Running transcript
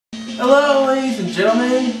Hello ladies and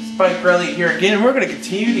gentlemen, Spike Riley here again, and we're going to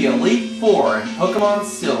continue the Elite Four in Pokemon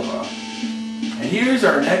Silver. And here's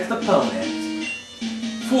our next opponent.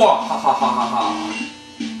 Fwahahahaha.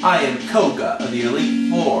 I am Koga of the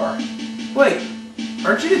Elite Four. Wait,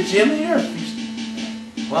 aren't you the gym leader?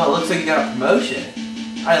 Well, it looks like you got a promotion.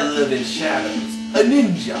 I live in shadows, a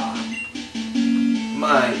ninja.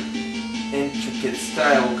 My intricate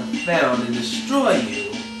style will confound and destroy you.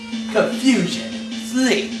 Confusion,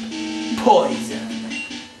 sleep, poison.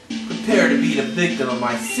 Prepare to be the victim of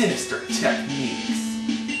my sinister techniques.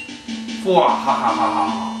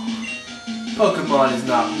 Fwahahaha. Pokemon is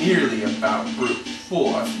not merely about brute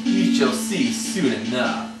force. You shall see soon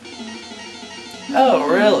enough. Oh,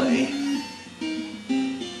 really?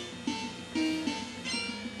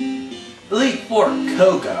 Elite Four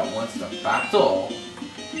Koga wants to battle.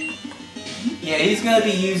 Yeah, he's gonna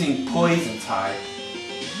be using Poison type.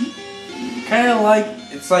 Kinda like,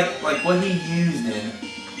 it's like what he used in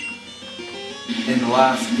the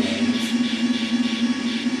last games.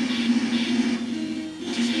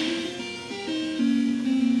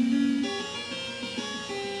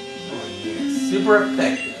 Oh yeah, super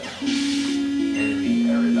effective. Enemy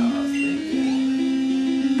everything I was thinking.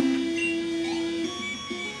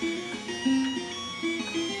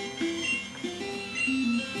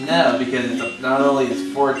 No, because it's not only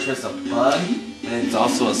is Fortress a bug, but it's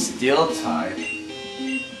also a steel type.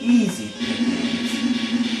 Easy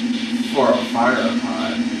pickings for a fire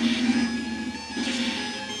type.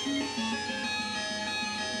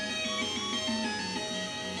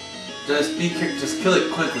 Just kill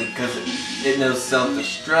it quickly because it knows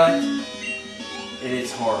self-destruct and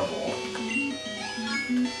it's horrible.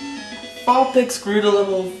 Vulpix grew to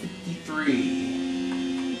level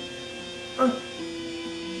 53.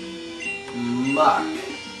 Muck.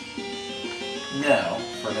 No,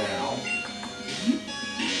 for now.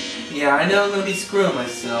 Yeah, I know I'm gonna be screwing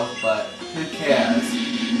myself, but who cares?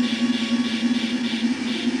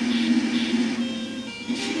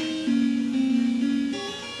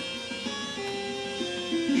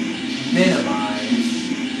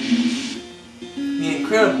 Minimize the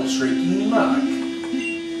incredible shrinking muck.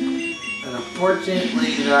 And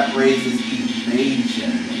unfortunately, that raises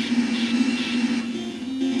evasion.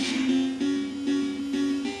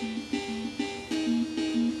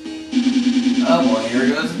 Oh boy, here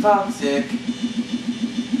goes the toxic.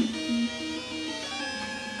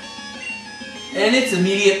 And it's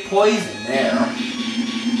immediate poison there.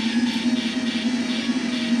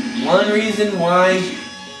 One reason why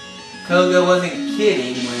Koga wasn't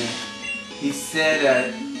kidding when he said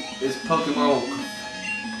that this Pokemon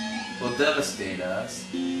will devastate us.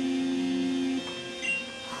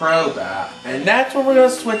 Crobat. And that's where we're going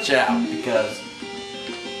to switch out because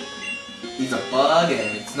he's a bug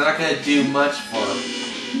and it's not going to do much for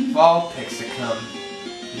Vulpix to come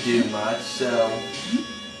do much, so.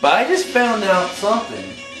 But I just found out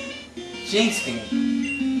something. Jinx can.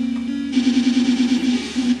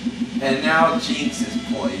 And now Jinx is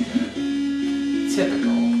poisoned.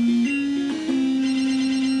 Typical.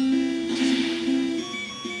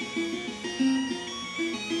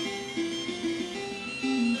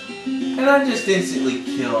 And I just instantly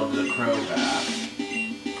killed the Crobat.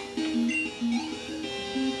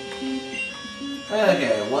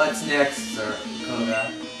 Okay, what's next, Sir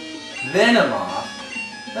Koga? Venomoth.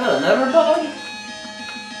 Oh, another bug?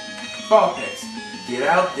 Vulpix, get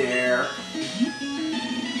out there.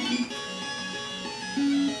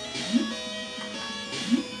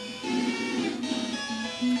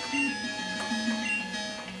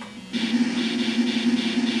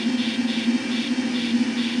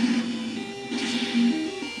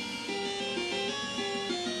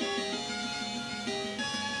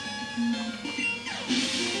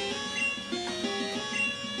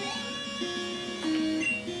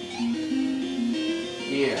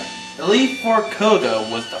 Yeah, Elite Four Koga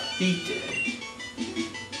was defeated.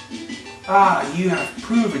 Ah, you have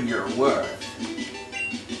proven your worth.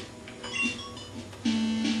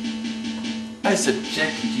 I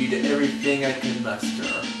subjected you to everything I could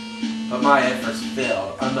muster, but my efforts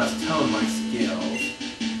failed. I must hone my skills.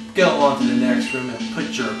 Go on to the next room and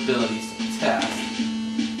put your abilities to the test.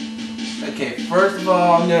 Okay, first of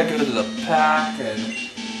all, I'm gonna go to the pack, and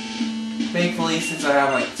thankfully, since I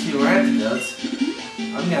have like 2 antidotes,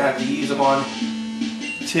 I'm gonna have to use them on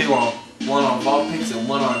one on Vulpix and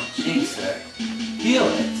one on Jinx to heal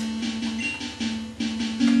it.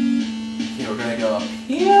 Okay, we're gonna go up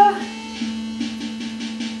here.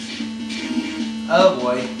 Oh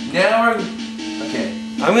boy, now we're. Okay,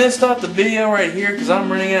 I'm gonna stop the video right here because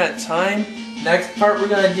I'm running out of time. Next part, we're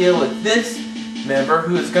gonna deal with this member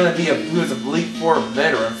who is a Elite Four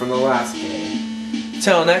veteran from the last game.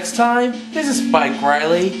 Till next time, this is Spike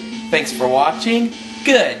Riley. Thanks for watching.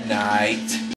 Good night.